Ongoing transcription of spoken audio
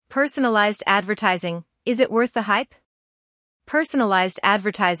Personalized advertising, is it worth the hype? Personalized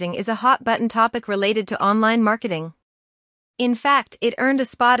advertising is a hot-button topic related to online marketing. In fact, it earned a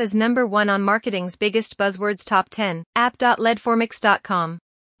spot as #1 on marketing's biggest buzzwords top 10, app.ledformix.com,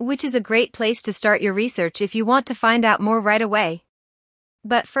 which is a great place to start your research if you want to find out more right away.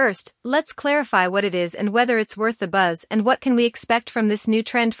 But first, let's clarify what it is and whether it's worth the buzz and what can we expect from this new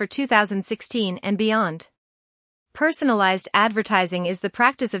trend for 2016 and beyond. Personalized advertising is the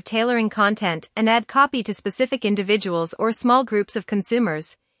practice of tailoring content and ad copy to specific individuals or small groups of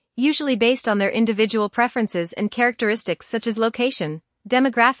consumers, usually based on their individual preferences and characteristics such as location,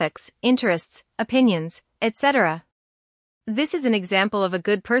 demographics, interests, opinions, etc. This is an example of a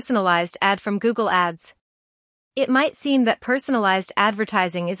good personalized ad from Google Ads. It might seem that personalized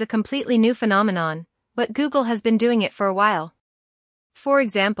advertising is a completely new phenomenon, but Google has been doing it for a while. For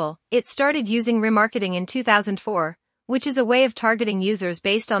example, it started using remarketing in 2004, which is a way of targeting users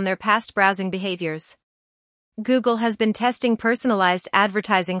based on their past browsing behaviors. Google has been testing personalized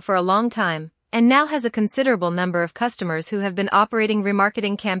advertising for a long time, and now has a considerable number of customers who have been operating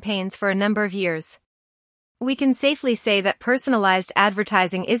remarketing campaigns for a number of years. We can safely say that personalized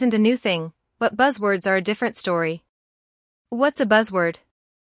advertising isn't a new thing, but buzzwords are a different story. What's a buzzword?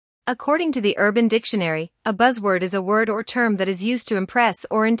 According to the Urban Dictionary, a buzzword is a word or term that is used to impress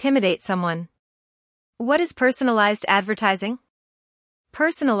or intimidate someone. What is personalized advertising?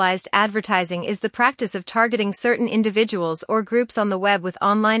 Personalized advertising is the practice of targeting certain individuals or groups on the web with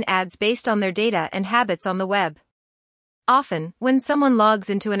online ads based on their data and habits on the web. Often, when someone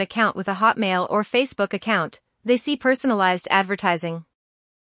logs into an account with a Hotmail or Facebook account, they see personalized advertising.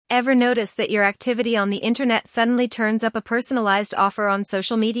 Ever notice that your activity on the internet suddenly turns up a personalized offer on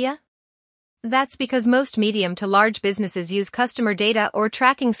social media? That's because most medium to large businesses use customer data or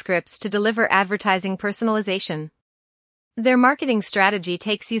tracking scripts to deliver advertising personalization. Their marketing strategy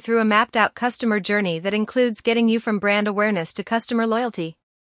takes you through a mapped-out customer journey that includes getting you from brand awareness to customer loyalty.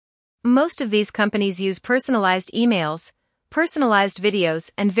 Most of these companies use personalized emails, personalized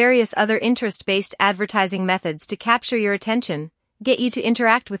videos, and various other interest-based advertising methods to capture your attention, get you to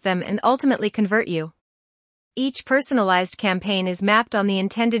interact with them, and ultimately convert you. Each personalized campaign is mapped on the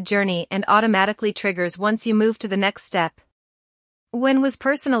intended journey and automatically triggers once you move to the next step. When was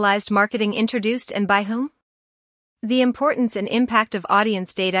personalized marketing introduced and by whom? The importance and impact of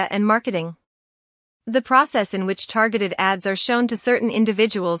audience data and marketing. The process in which targeted ads are shown to certain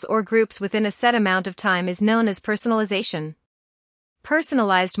individuals or groups within a set amount of time is known as personalization.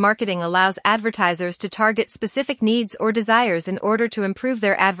 Personalized marketing allows advertisers to target specific needs or desires in order to improve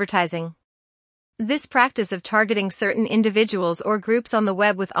their advertising. This practice of targeting certain individuals or groups on the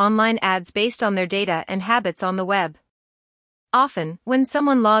web with online ads based on their data and habits on the web. Often, when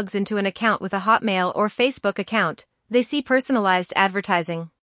someone logs into an account with a Hotmail or Facebook account, they see personalized advertising.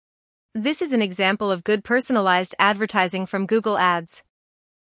 This is an example of good personalized advertising from Google Ads.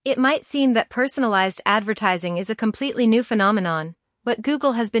 It might seem that personalized advertising is a completely new phenomenon, but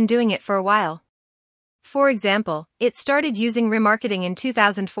Google has been doing it for a while. For example, it started using remarketing in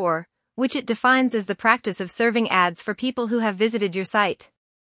 2004, which it defines as the practice of serving ads for people who have visited your site.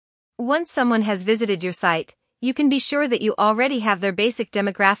 Once someone has visited your site, you can be sure that you already have their basic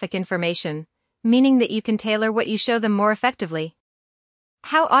demographic information, meaning that you can tailor what you show them more effectively.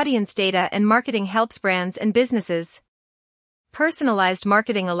 How audience data and marketing helps brands and businesses. Personalized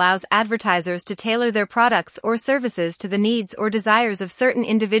marketing allows advertisers to tailor their products or services to the needs or desires of certain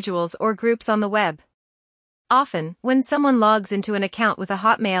individuals or groups on the web. Often, when someone logs into an account with a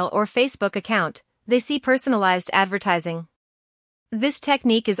Hotmail or Facebook account, they see personalized advertising. This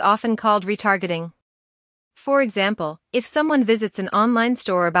technique is often called retargeting. For example, if someone visits an online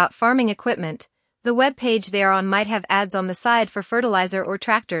store about farming equipment, the web page they are on might have ads on the side for fertilizer or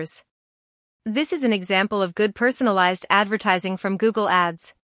tractors. This is an example of good personalized advertising from Google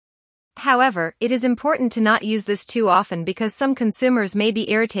Ads. However, it is important to not use this too often because some consumers may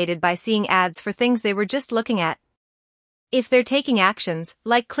be irritated by seeing ads for things they were just looking at. If they're taking actions,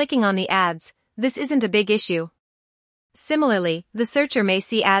 like clicking on the ads, this isn't a big issue. Similarly, the searcher may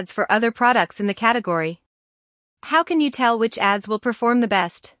see ads for other products in the category. How can you tell which ads will perform the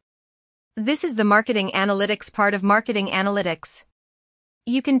best? This is the marketing analytics part of marketing analytics.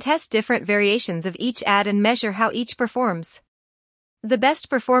 You can test different variations of each ad and measure how each performs. The best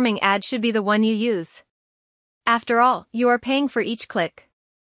performing ad should be the one you use. After all, you are paying for each click.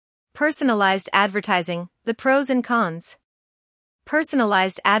 Personalized advertising, the pros and cons.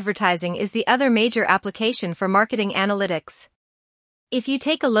 Personalized advertising is the other major application for marketing analytics. If you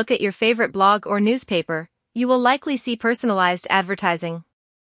take a look at your favorite blog or newspaper, you will likely see personalized advertising.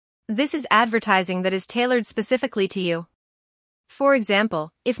 This is advertising that is tailored specifically to you. For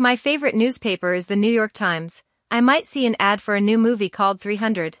example, if my favorite newspaper is the New York Times, I might see an ad for a new movie called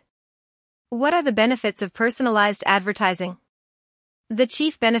 300. What are the benefits of personalized advertising? The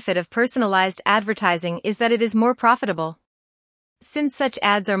chief benefit of personalized advertising is that it is more profitable. Since such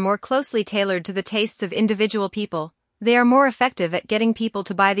ads are more closely tailored to the tastes of individual people, they are more effective at getting people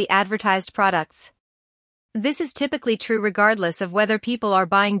to buy the advertised products. This is typically true regardless of whether people are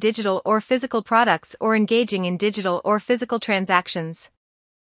buying digital or physical products or engaging in digital or physical transactions.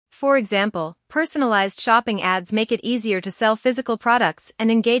 For example, personalized shopping ads make it easier to sell physical products and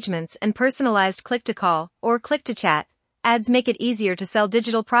engagements, and personalized click-to-call or click-to-chat ads make it easier to sell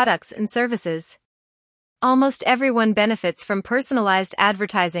digital products and services. Almost everyone benefits from personalized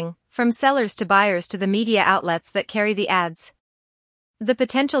advertising, from sellers to buyers to the media outlets that carry the ads. The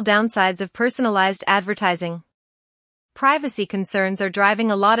potential downsides of personalized advertising. Privacy concerns are driving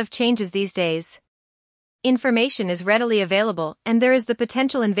a lot of changes these days. Information is readily available, and there is the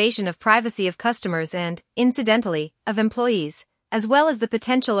potential invasion of privacy of customers and, incidentally, of employees, as well as the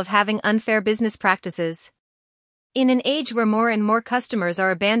potential of having unfair business practices. In an age where more and more customers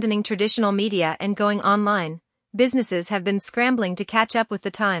are abandoning traditional media and going online, businesses have been scrambling to catch up with the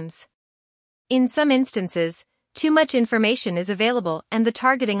times. In some instances, too much information is available and the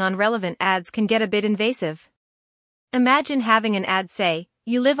targeting on relevant ads can get a bit invasive. Imagine having an ad say,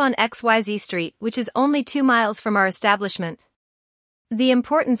 "You live on XYZ Street, which is only 2 miles from our establishment." The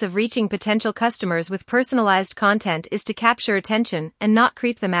importance of reaching potential customers with personalized content is to capture attention and not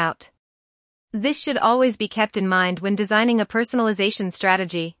creep them out. This should always be kept in mind when designing a personalization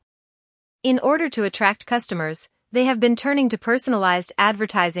strategy. In order to attract customers, they have been turning to personalized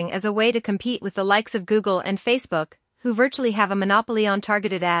advertising as a way to compete with the likes of Google and Facebook, who virtually have a monopoly on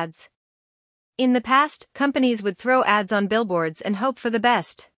targeted ads. In the past, companies would throw ads on billboards and hope for the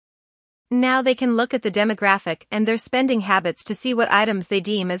best. Now they can look at the demographic and their spending habits to see what items they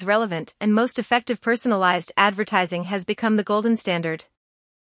deem as relevant, and most effective personalized advertising has become the golden standard.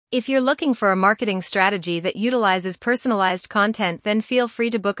 If you're looking for a marketing strategy that utilizes personalized content, then feel free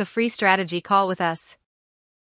to book a free strategy call with us.